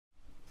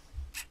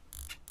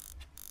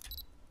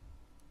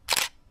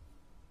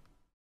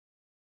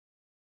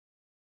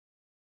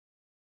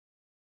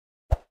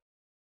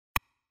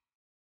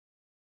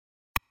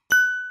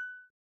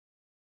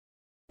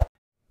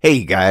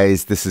Hey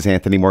guys, this is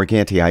Anthony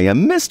Morganti. I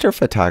am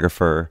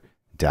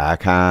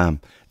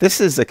MrPhotographer.com.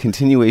 This is a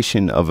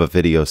continuation of a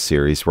video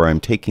series where I'm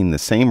taking the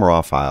same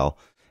raw file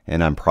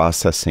and I'm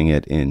processing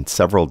it in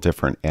several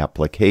different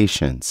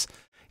applications.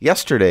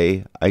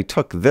 Yesterday, I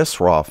took this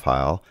raw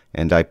file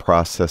and I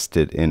processed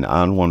it in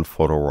On1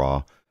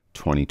 PhotoRAW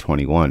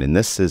 2021, and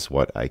this is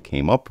what I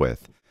came up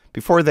with.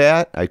 Before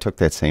that, I took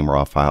that same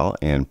raw file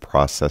and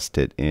processed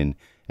it in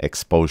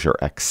Exposure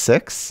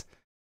X6.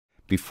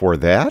 Before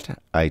that,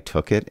 I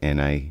took it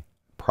and I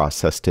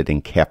processed it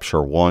in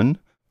Capture One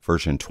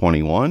version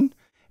 21.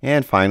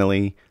 And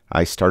finally,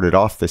 I started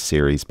off the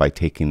series by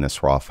taking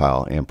this raw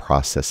file and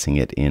processing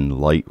it in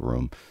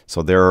Lightroom.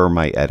 So there are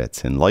my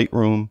edits in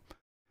Lightroom,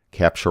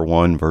 Capture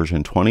One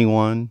version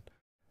 21,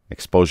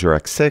 Exposure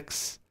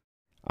X6,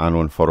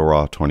 On1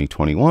 PhotoRAW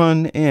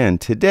 2021. And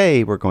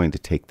today we're going to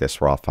take this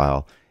raw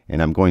file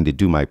and I'm going to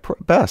do my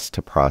best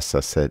to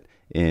process it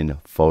in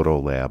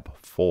PhotoLab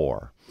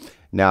 4.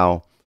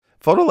 Now,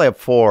 PhotoLab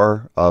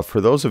 4,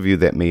 for those of you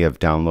that may have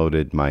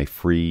downloaded my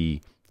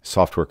free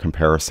software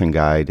comparison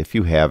guide, if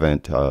you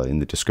haven't, in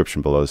the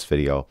description below this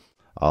video,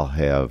 I'll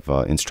have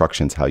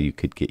instructions how you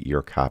could get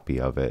your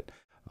copy of it.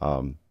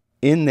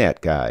 In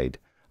that guide,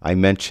 I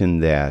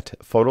mentioned that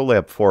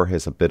PhotoLab 4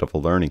 has a bit of a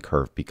learning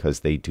curve because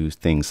they do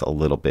things a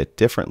little bit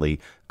differently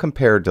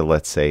compared to,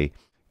 let's say,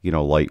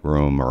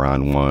 Lightroom or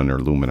On1 or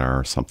Luminar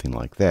or something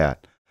like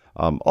that.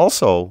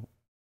 Also,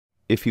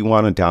 if you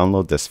want to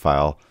download this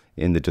file,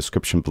 in the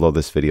description below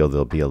this video,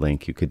 there'll be a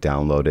link. You could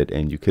download it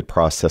and you could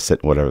process it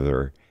in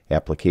whatever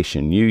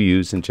application you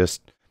use and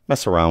just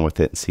mess around with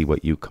it and see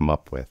what you come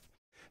up with.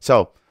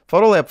 So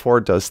PhotoLab 4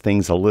 does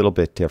things a little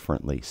bit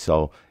differently.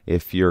 So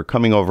if you're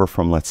coming over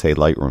from, let's say,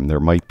 Lightroom,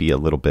 there might be a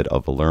little bit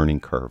of a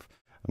learning curve.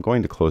 I'm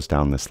going to close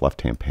down this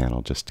left-hand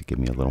panel just to give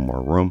me a little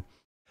more room.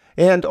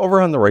 And over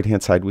on the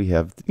right-hand side, we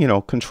have,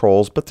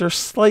 controls, but they're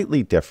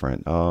slightly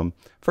different.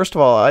 First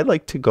of all, I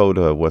like to go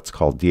to what's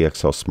called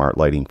Dxo Smart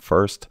Lighting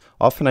first.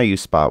 Often I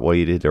use spot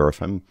weighted, or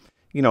if I'm,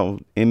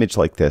 image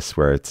like this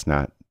where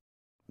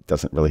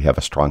doesn't really have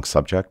a strong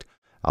subject,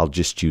 I'll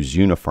just use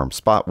uniform.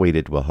 Spot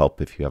weighted will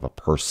help if you have a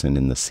person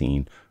in the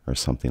scene or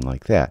something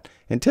like that.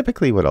 And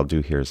typically what I'll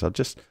do here is I'll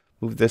just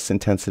move this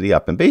intensity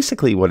up. And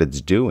basically what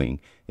it's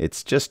doing,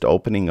 it's just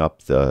opening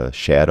up the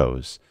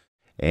shadows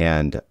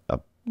and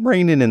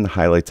reining in the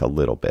highlights a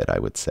little bit, I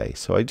would say.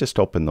 So I just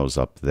open those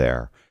up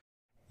there.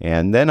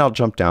 And then I'll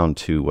jump down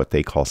to what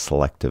they call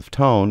selective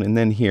tone. And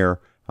then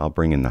here, I'll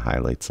bring in the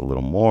highlights a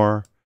little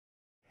more.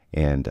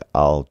 And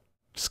I'll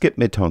skip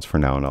midtones for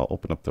now, and I'll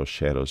open up those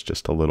shadows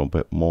just a little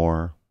bit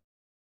more.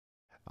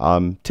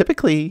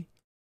 Typically,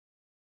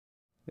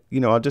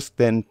 I'll just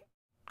then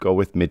go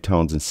with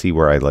midtones and see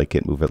where I like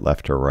it, move it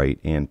left or right,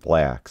 and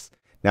blacks.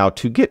 Now,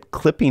 to get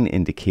clipping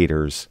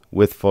indicators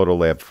with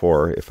PhotoLab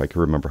 4, if I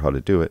can remember how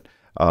to do it,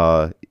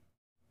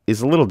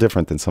 is a little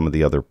different than some of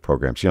the other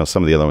programs.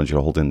 Some of the other ones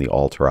you'll hold in the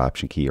Alt or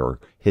Option key or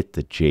hit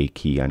the J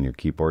key on your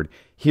keyboard.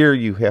 Here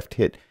you have to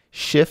hit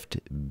Shift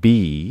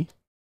B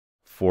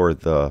for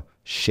the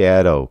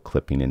shadow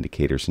clipping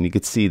indicators. And you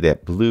can see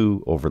that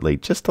blue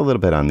overlaid just a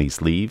little bit on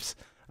these leaves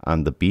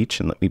on the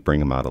beach. And let me bring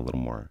them out a little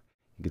more.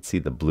 You can see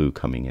the blue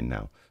coming in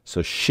now.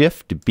 So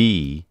Shift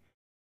B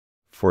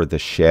for the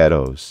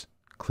shadows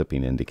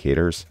clipping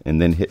indicators,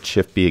 and then hit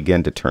Shift B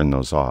again to turn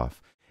those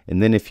off.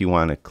 And then if you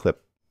want to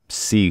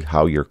see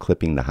how you're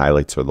clipping the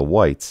highlights or the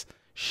whites,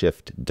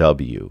 Shift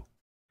W.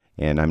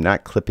 And I'm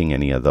not clipping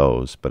any of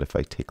those, but if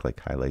I take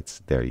like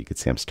highlights there, you can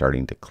see I'm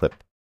starting to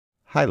clip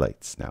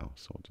highlights now.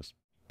 So we'll just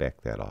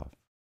back that off.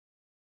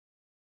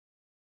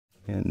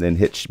 And then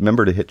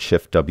remember to hit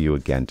Shift W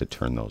again to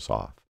turn those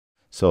off.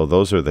 So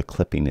those are the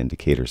clipping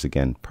indicators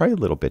again, probably a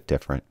little bit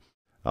different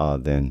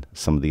than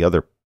some of the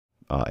other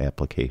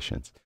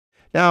applications.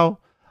 Now,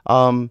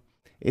 I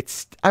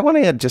want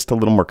to add just a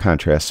little more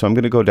contrast, so I'm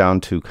going to go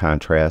down to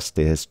contrast.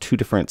 It has two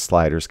different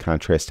sliders,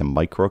 contrast and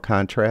micro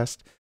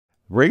contrast.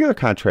 Regular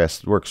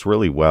contrast works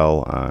really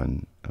well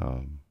on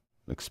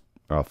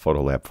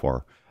PhotoLab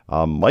 4.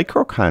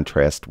 Micro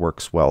contrast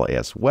works well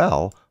as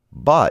well,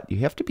 but you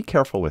have to be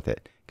careful with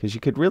it because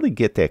you could really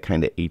get that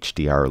kind of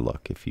HDR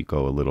look if you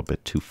go a little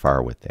bit too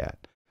far with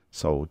that.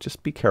 So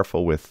just be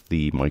careful with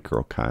the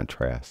micro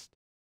contrast.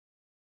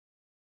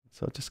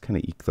 So just kind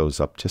of eke those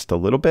up just a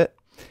little bit.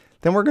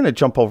 Then we're going to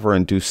jump over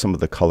and do some of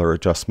the color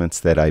adjustments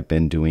that I've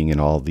been doing in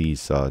all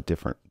these on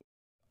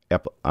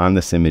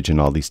this image and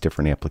all these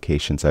different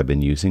applications I've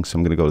been using. So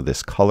I'm going to go to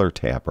this color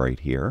tab right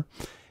here,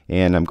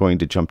 and I'm going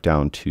to jump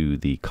down to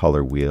the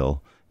color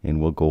wheel,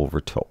 and we'll go over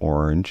to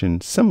orange.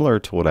 And similar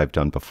to what I've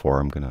done before,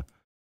 I'm going to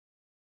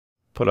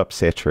put up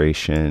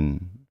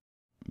saturation,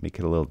 make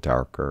it a little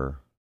darker,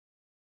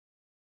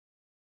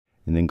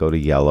 and then go to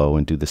yellow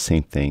and do the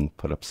same thing,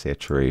 put up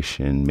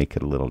saturation, make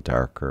it a little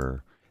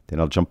darker. Then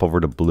I'll jump over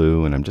to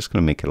blue, and I'm just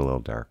going to make it a little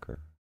darker,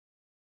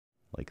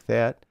 like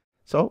that.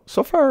 So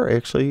far,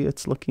 actually,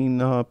 it's looking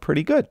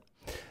pretty good.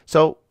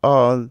 So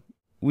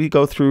we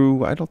go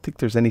through, I don't think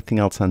there's anything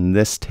else on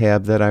this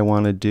tab that I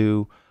want to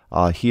do.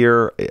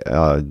 Here,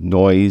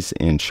 noise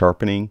and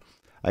sharpening.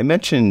 I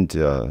mentioned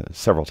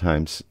several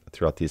times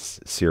throughout this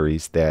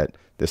series that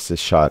this is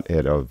shot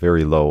at a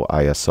very low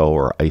ISO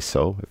or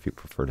ISO, if you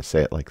prefer to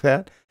say it like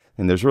that.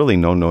 And there's really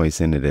no noise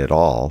in it at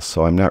all,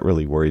 so I'm not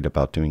really worried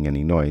about doing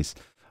any noise.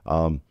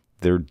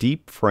 Their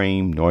deep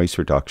frame noise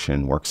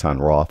reduction works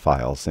on RAW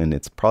files, and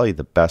it's probably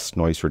the best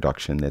noise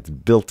reduction that's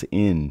built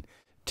in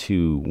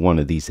to one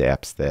of these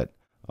apps that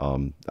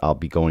I'll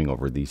be going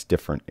over, these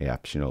different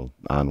apps, you know,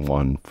 on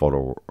one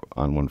Photo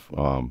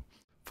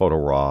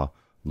Raw,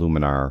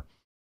 Luminar,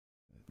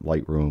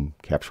 Lightroom,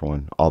 Capture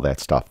One, all that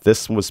stuff.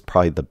 This was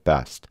probably the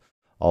best,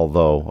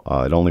 although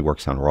it only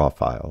works on RAW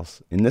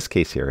files. In this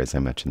case here, as I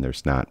mentioned,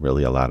 there's not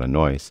really a lot of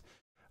noise.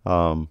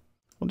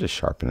 We'll just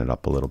sharpen it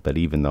up a little bit.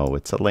 Even though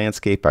it's a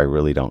landscape, I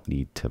really don't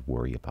need to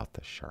worry about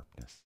the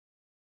sharpness.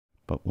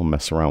 But we'll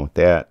mess around with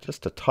that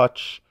just a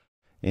touch,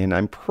 and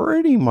I'm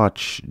pretty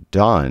much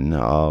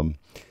done.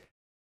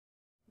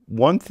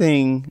 One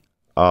thing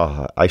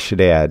I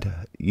should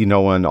add, you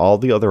know, on all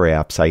the other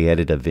apps, I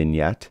added a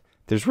vignette.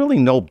 There's really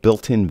no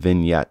built-in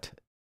vignette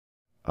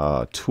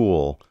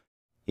tool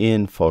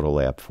in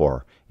PhotoLab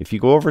 4. If you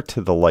go over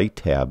to the Light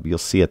tab, you'll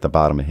see at the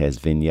bottom it has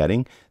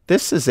vignetting.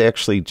 This is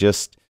actually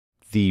just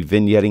the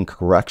vignetting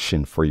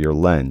correction for your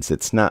lens.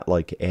 It's not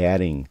like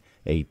adding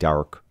a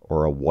dark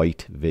or a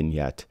white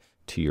vignette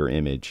to your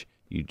image.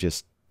 It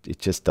just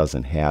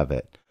doesn't have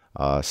it.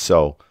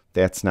 So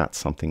that's not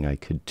something I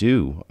could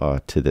do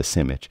to this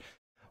image.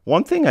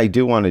 One thing I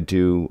do want to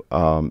do,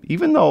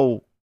 even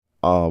though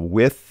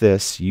with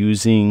this,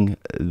 using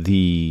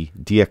the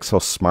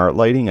Dxo Smart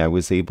Lighting, I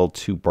was able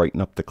to brighten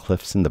up the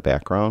cliffs in the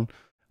background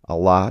a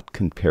lot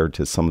compared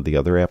to some of the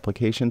other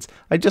applications.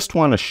 I just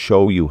want to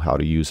show you how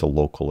to use a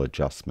local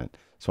adjustment.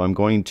 So I'm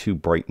going to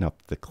brighten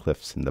up the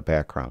cliffs in the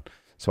background.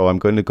 So I'm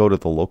going to go to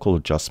the local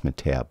adjustment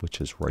tab,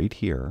 which is right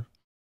here,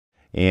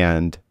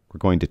 and we're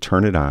going to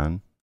turn it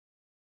on.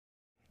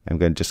 I'm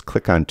going to just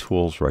click on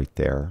tools right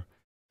there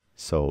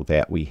so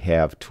that we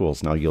have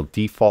tools. Now you'll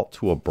default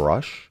to a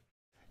brush,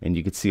 and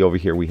you can see over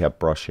here we have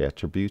brush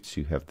attributes.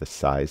 You have the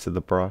size of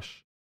the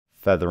brush,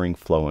 feathering,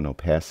 flow, and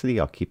opacity.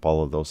 I'll keep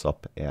all of those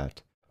up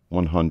at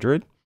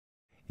 100,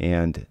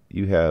 and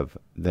you have,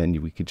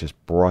 then we could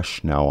just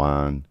brush now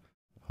on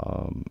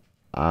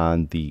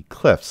the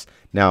cliffs.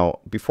 Now,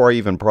 before I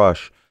even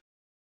brush,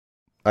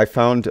 I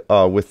found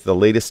with the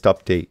latest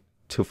update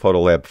to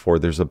PhotoLab 4,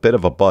 there's a bit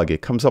of a bug.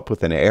 It comes up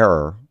with an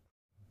error,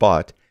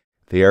 but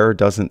the error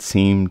doesn't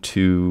seem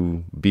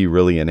to be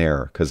really an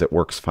error because it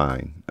works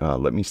fine.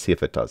 Let me see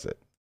if it does it.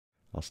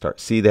 I'll start.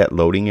 See that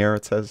loading error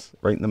it says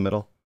right in the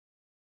middle?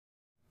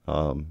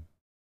 It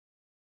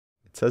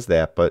says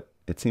that, but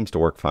it seems to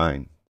work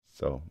fine.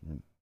 So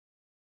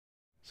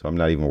I'm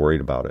not even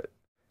worried about it.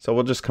 So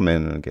we'll just come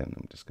in, and again,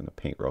 I'm just going to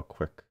paint real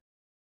quick.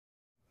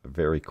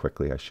 Very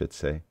quickly, I should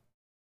say.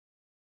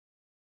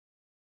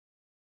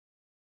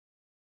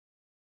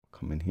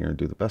 Come in here and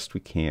do the best we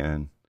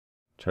can.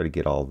 Try to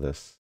get all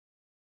this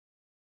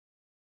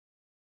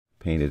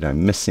painted.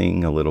 I'm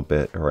missing a little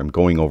bit, or I'm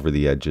going over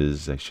the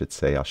edges, I should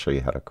say. I'll show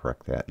you how to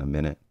correct that in a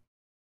minute.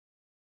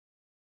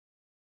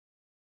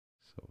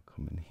 So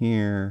come in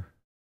here.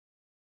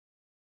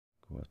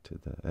 Go out to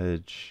the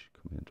edge,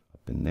 come in,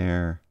 up in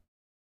there.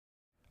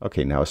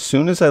 Okay, now as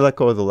soon as I let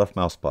go of the left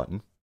mouse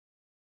button,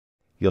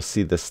 you'll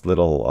see this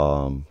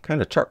little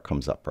kind of chart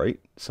comes up, right?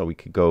 So we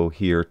could go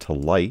here to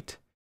light,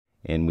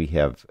 and we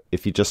have,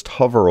 if you just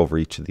hover over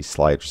each of these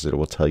sliders, it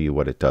will tell you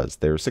what it does.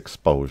 There's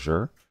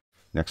exposure.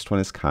 Next one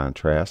is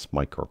contrast,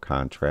 micro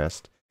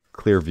contrast,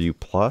 clear view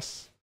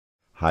plus,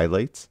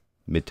 highlights,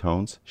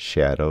 midtones,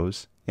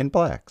 shadows, and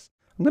blacks.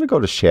 I'm going to go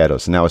to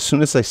shadows. Now, as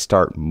soon as I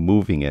start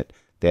moving it,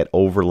 that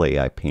overlay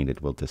I painted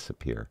will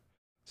disappear.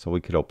 So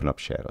we could open up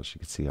shadows. You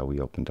can see how we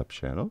opened up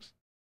shadows.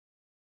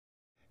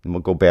 And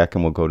we'll go back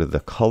and we'll go to the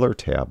color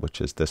tab,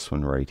 which is this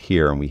one right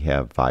here. And we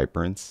have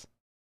vibrance,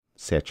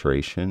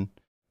 saturation,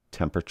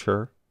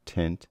 temperature,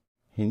 tint,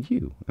 and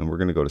hue. And we're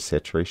going to go to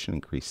saturation,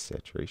 increase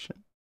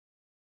saturation.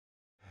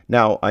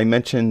 Now, I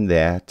mentioned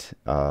that,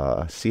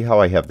 see how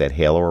I have that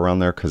halo around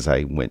there because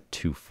I went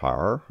too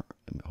far.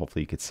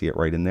 Hopefully you could see it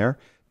right in there.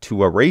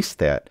 To erase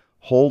that,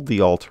 hold the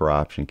Alt or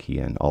Option key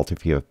in. Alt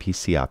if you have a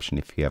PC, Option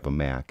if you have a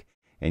Mac.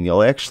 And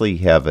you'll actually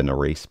have an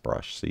erase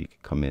brush, so you can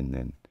come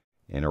in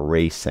and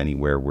erase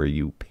anywhere where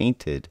you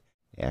painted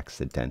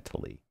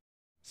accidentally.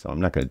 So I'm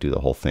not going to do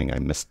the whole thing. I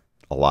missed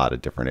a lot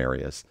of different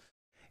areas.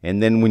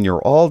 And then when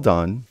you're all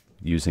done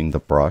using the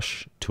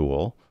brush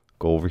tool,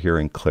 go over here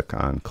and click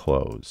on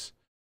Close.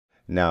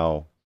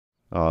 Now,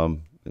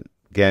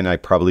 again, I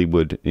probably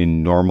would,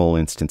 in normal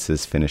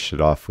instances, finish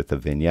it off with a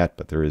vignette,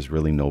 but there is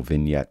really no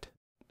vignette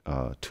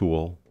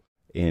tool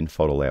in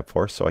PhotoLab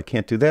 4, so I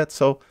can't do that.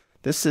 So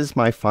this is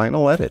my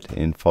final edit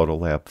in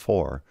PhotoLab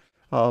 4.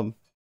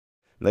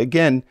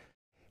 Again,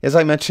 as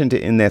I mentioned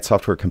in that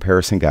software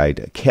comparison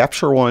guide,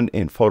 Capture One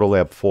and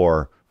PhotoLab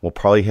 4 will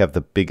probably have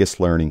the biggest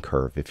learning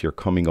curve if you're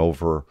coming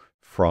over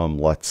from,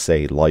 let's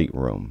say,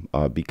 Lightroom,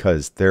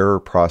 because their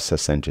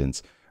process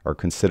engines are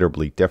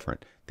considerably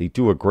different. They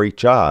do a great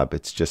job.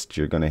 It's just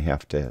you're going to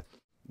have to,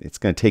 it's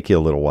going to take you a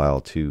little while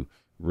to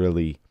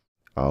really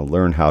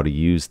learn how to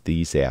use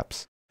these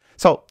apps.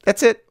 So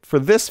that's it for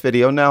this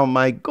video. Now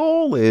my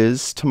goal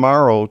is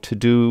tomorrow to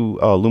do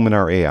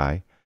Luminar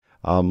AI.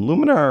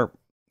 Luminar,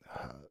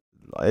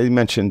 I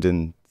mentioned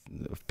in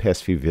the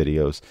past few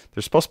videos,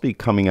 they're supposed to be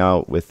coming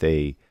out with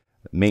a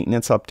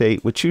maintenance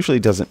update, which usually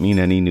doesn't mean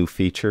any new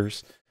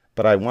features,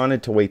 but I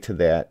wanted to wait till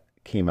that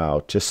came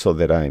out just so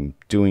that I'm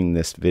doing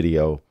that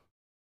video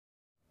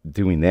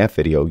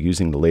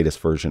using the latest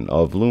version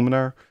of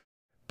Luminar.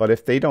 But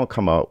if they don't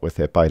come out with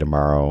it by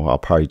tomorrow, I'll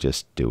probably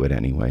just do it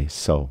anyway,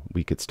 so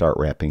we could start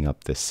wrapping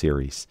up this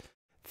series.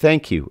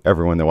 Thank you,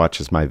 everyone that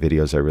watches my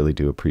videos. I really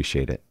do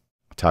appreciate it.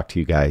 I'll talk to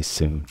you guys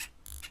soon.